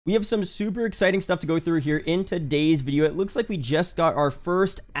We have some super exciting stuff to go through here in today's video. It looks like we just got our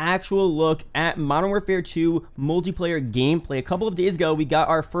first actual look at Modern Warfare 2 multiplayer gameplay. A couple of days ago, we got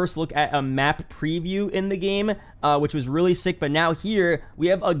our first look at a map preview in the game, which was really sick. But now here, we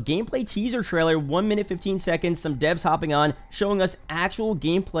have a gameplay teaser trailer, 1 minute 15 seconds, some devs hopping on, showing us actual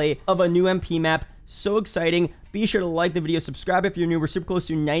gameplay of a new MP map. So exciting. Be sure to like the video, subscribe if you're new. We're super close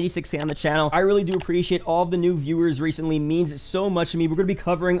to 96K on the channel. I really do appreciate all of the new viewers recently. It means so much to me. We're going to be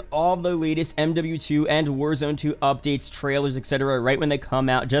covering all the latest MW2 and Warzone 2 updates, trailers, etc. right when they come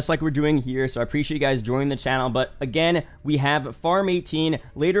out, just like we're doing here. So I appreciate you guys joining the channel. But again, we have Farm 18.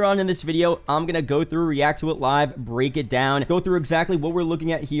 Later on in this video, I'm going to go through, react to it live, break it down, go through exactly what we're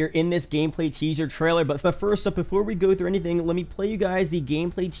looking at here in this gameplay teaser trailer. But first up, before we go through anything, let me play you guys the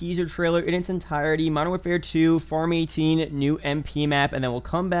gameplay teaser trailer in its entirety. Modern Warfare 2, Farm 18, new MP map, and then we'll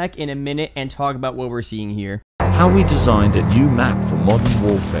come back in a minute and talk about what we're seeing here. How we designed a new map for Modern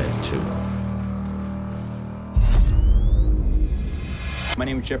Warfare 2. My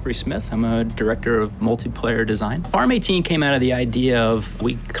name is Jeffrey Smith. I'm a director of multiplayer design. Farm 18 came out of the idea of,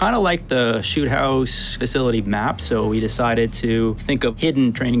 we kind of like the shoot house facility map, so we decided to think of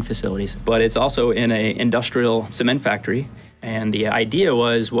hidden training facilities, but it's also in an industrial cement factory. And the idea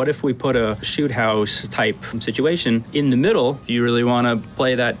was, what if we put a shoot house type situation in the middle? If you really want to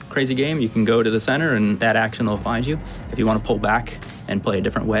play that crazy game, you can go to the center and that action will find you. If you want to pull back and play a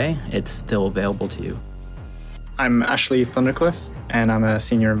different way, it's still available to you. I'm Ashley Thundercliff, and I'm a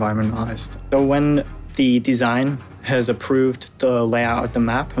senior environment artist. So when the design has approved the layout of the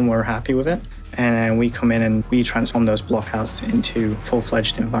map and we're happy with it, and we come in and we transform those blockhouses into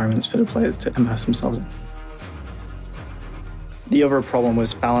full-fledged environments for the players to immerse themselves in. The other problem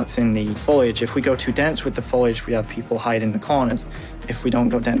was balancing the foliage. If we go too dense with the foliage, we have people hide in the corners. If we don't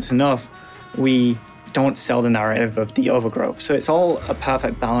go dense enough, we don't sell the narrative of the overgrowth. So it's all a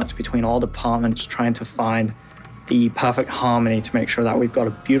perfect balance between all departments trying to find the perfect harmony to make sure that we've got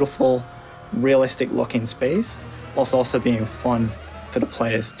a beautiful, realistic looking space, whilst also being fun for the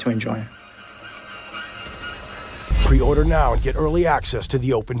players to enjoy. Pre-order now and get early access to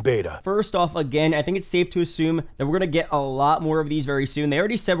the open beta. First off, again, I think it's safe to assume that we're going to get a lot more of these very soon. They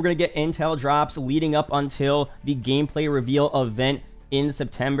already said we're going to get intel drops leading up until the gameplay reveal event in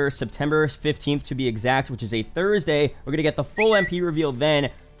September 15th to be exact, which is a Thursday. We're going to get the full MP reveal then.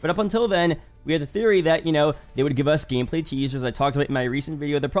 But up until then, we had the theory that, you know, they would give us gameplay teasers. I talked about in my recent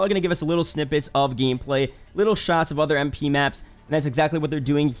video. They're probably going to give us little snippets of gameplay, little shots of other MP maps, and that's exactly what they're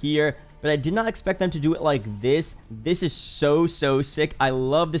doing here. But I did not expect them to do it like this. This is so sick. I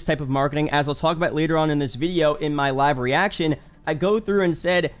love this type of marketing. As I'll talk about later on in this video, in my live reaction, I go through and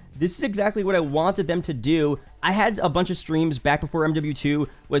said, this is exactly what I wanted them to do. I had a bunch of streams back before MW2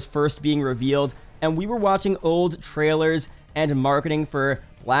 was first being revealed, and we were watching old trailers and marketing for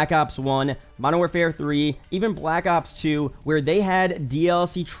Black Ops 1, Modern Warfare 3, even Black Ops 2, where they had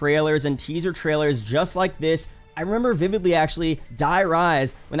DLC trailers and teaser trailers just like this. I remember vividly, actually, Die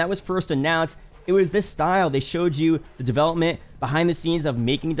Rise, when that was first announced, it was this style. They showed you the development behind the scenes of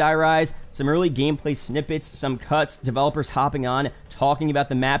making Die Rise, some early gameplay snippets, some cuts, developers hopping on, talking about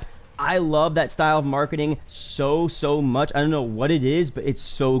the map. I love that style of marketing so much. I don't know what it is, but it's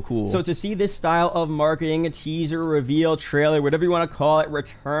so cool. So to see this style of marketing, teaser, reveal, trailer, whatever you want to call it,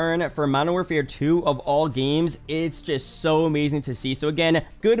 return for Modern Warfare 2 of all games, it's just so amazing to see. So again,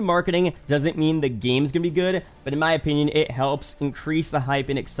 good marketing doesn't mean the game's gonna be good, but in my opinion, it helps increase the hype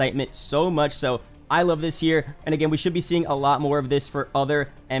and excitement so much. So I love this here. And again, we should be seeing a lot more of this for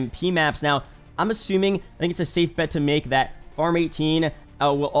other MP maps. Now, I'm assuming, I think it's a safe bet to make that Farm 18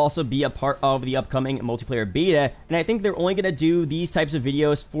 will also be a part of the upcoming multiplayer beta, and I think they're only going to do these types of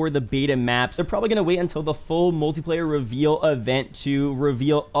videos for the beta maps. They're probably going to wait until the full multiplayer reveal event to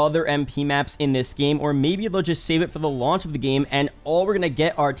reveal other MP maps in this game, or maybe they'll just save it for the launch of the game, and all we're going to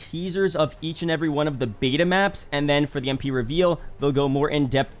get are teasers of each and every one of the beta maps, and then for the MP reveal, they'll go more in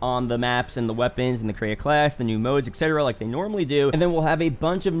depth on the maps and the weapons and the create class, the new modes, etc. like they normally do, and then we'll have a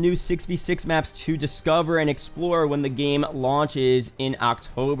bunch of new 6v6 maps to discover and explore when the game launches in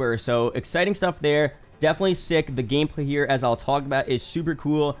October. So exciting stuff there. Definitely sick. The gameplay here, as I'll talk about, is super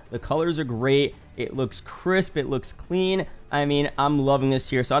cool. The colors are great. It looks crisp. It looks clean. I mean, I'm loving this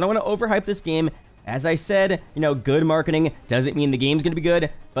here. So I don't want to overhype this game. As I said, you know, good marketing doesn't mean the game's going to be good,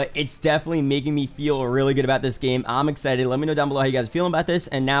 but it's definitely making me feel really good about this game. I'm excited. Let me know down below how you guys are feeling about this.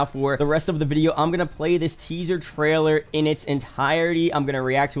 And now for the rest of the video, I'm going to play this teaser trailer in its entirety. I'm going to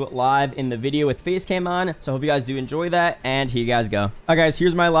react to it live in the video with face cam on. So I hope you guys do enjoy that. And here you guys go. All right, guys,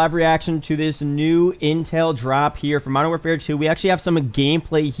 here's my live reaction to this new intel drop here for Modern Warfare 2. We actually have some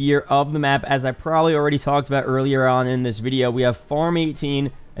gameplay here of the map, as I probably already talked about earlier on in this video. We have Farm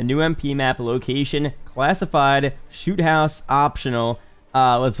 18, a new MP map, location, classified, shoot house, optional.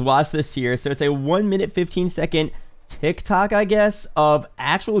 Let's watch this here. So it's a 1 minute 15-second TikTok, I guess, of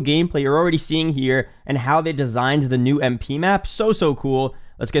actual gameplay you're already seeing here and how they designed the new MP map. So cool.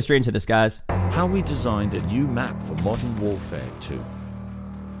 Let's get straight into this, guys. How we designed a new map for Modern Warfare 2.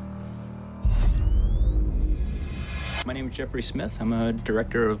 My name is Jeffrey Smith. I'm a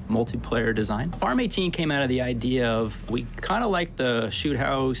director of multiplayer design. Farm 18 came out of the idea of we kind of like the shoot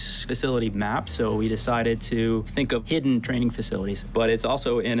house facility map, so we decided to think of hidden training facilities. But it's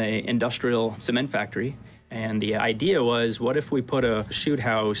also in an industrial cement factory. And the idea was, what if we put a shoot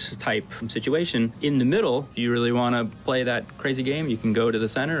house type situation in the middle? If you really want to play that crazy game, you can go to the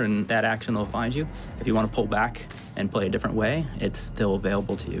center and that action will find you. If you want to pull back and play a different way, it's still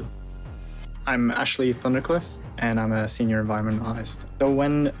available to you. I'm Ashley Thundercliff, and I'm a senior environmentalist. So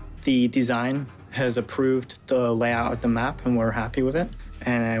when the design has approved the layout of the map and we're happy with it,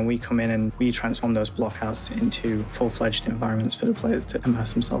 and we come in and we transform those blockhouses into full-fledged environments for the players to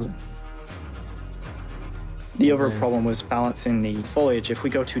immerse themselves in. The other problem was balancing the foliage. If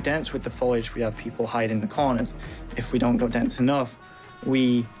we go too dense with the foliage, we have people hide in the corners. If we don't go dense enough,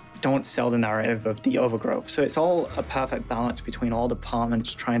 we don't sell the narrative of the overgrowth. So it's all a perfect balance between all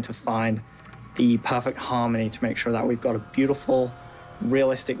departments trying to find the perfect harmony to make sure that we've got a beautiful,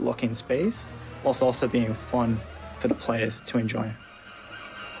 realistic looking space, whilst also being fun for the players to enjoy.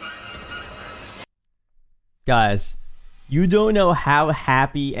 Guys, you don't know how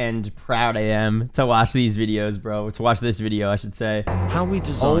happy and proud I am to watch these videos, bro. To watch this video, I should say. How we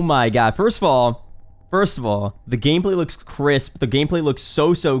designed. Oh my god. First of all, the gameplay looks crisp. The gameplay looks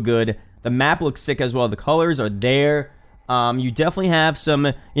so good. The map looks sick as well. The colors are there. You definitely have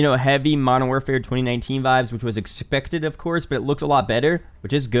some, heavy Modern Warfare 2019 vibes, which was expected, of course, but it looks a lot better,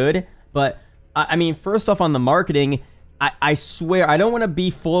 which is good. But, I mean, first off, on the marketing, I swear, I don't want to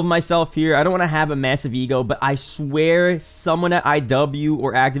be full of myself here. I don't want to have a massive ego, but I swear someone at IW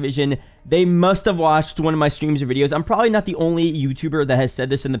or Activision, they must have watched one of my streams or videos. I'm probably not the only YouTuber that has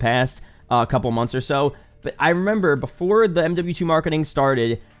said this in the past couple months or so, but I remember before the MW2 marketing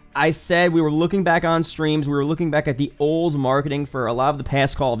started, I said we were looking back on streams, we were looking back at the old marketing for a lot of the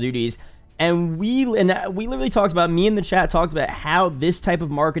past Call of Duties, and we literally talked about, me in the chat talked about how this type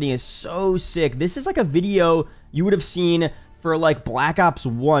of marketing is so sick. This is like a video you would have seen for like Black Ops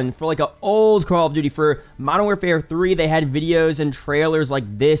 1, for like an old Call of Duty. For Modern Warfare 3, they had videos and trailers like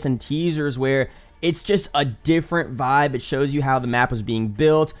this and teasers where it's just a different vibe. It shows you how the map was being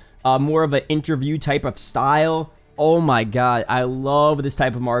built, more of an interview type of style. Oh my god, I love this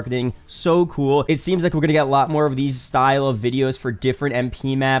type of marketing. So cool. It seems like we're gonna get a lot more of these style of videos for different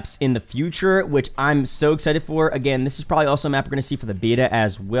MP maps in the future, which I'm so excited for. Again, this is probably also a map we're gonna see for the beta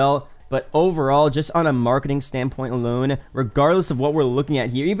as well. But overall, just on a marketing standpoint alone, regardless of what we're looking at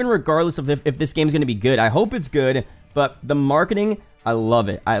here, even regardless of if this game's gonna be good, I hope it's good, but the marketing, I love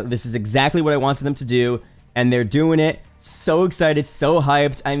it. This is exactly what I wanted them to do, and they're doing it. So excited, so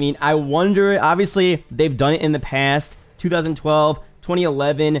hyped. I mean, I wonder, obviously, they've done it in the past. 2012,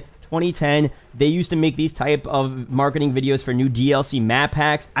 2011, 2010, they used to make these type of marketing videos for new DLC map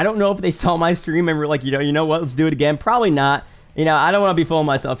packs. I don't know if they saw my stream and were like, you know what, let's do it again. Probably not. I don't want to be fooling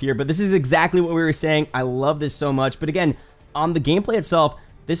myself here, but this is exactly what we were saying. I love this so much. But again, on the gameplay itself,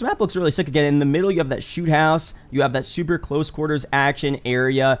 this map looks really sick. Again, in the middle, you have that shoot house. You have that super close quarters action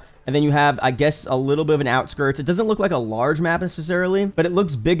area. And then you have, I guess, a little bit of an outskirts. It doesn't look like a large map necessarily, but it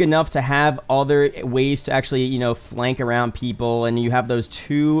looks big enough to have other ways to actually, flank around people. And you have those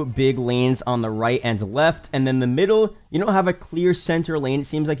two big lanes on the right and left. And then the middle, you don't have a clear center lane. It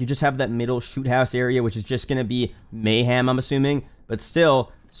seems like you just have that middle shoot house area, which is just going to be mayhem, I'm assuming. But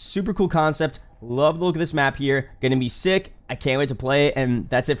still, super cool concept. Love the look of this map here. Gonna be sick. I can't wait to play it. And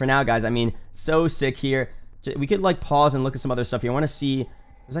that's it for now, guys. I mean, so sick here. We could like pause and look at some other stuff here. I want to see.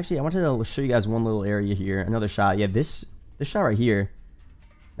 I wanted to show you guys one little area here. Another shot. Yeah, this shot right here.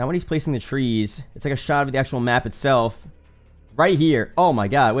 Now when he's placing the trees, it's like a shot of the actual map itself. Right here. Oh my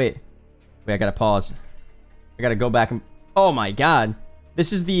god, wait, I gotta pause. I gotta go back and... Oh my god.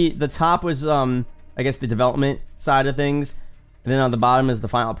 This is the top was, I guess the development side of things. And then on the bottom is the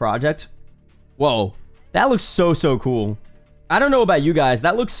final project. Whoa. That looks so cool. I don't know about you guys.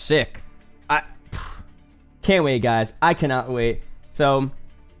 That looks sick. I can't wait, guys. I cannot wait. So...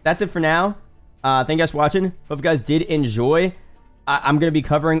 that's it for now. Thank you guys for watching. Hope you guys did enjoy. I'm going to be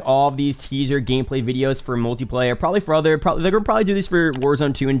covering all of these teaser gameplay videos for multiplayer. Probably for other... they're going to probably do these for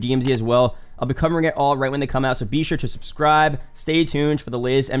Warzone 2 and DMZ as well. I'll be covering it all right when they come out. So be sure to subscribe. Stay tuned for the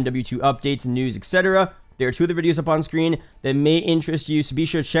latest MW2 updates, news, etc. There are two other videos up on screen that may interest you. So be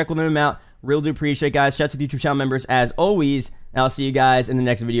sure to check them out Really do appreciate, guys. Shout out to the YouTube channel members as always. And I'll see you guys in the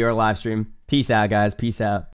next video or live stream. Peace out, guys. Peace out.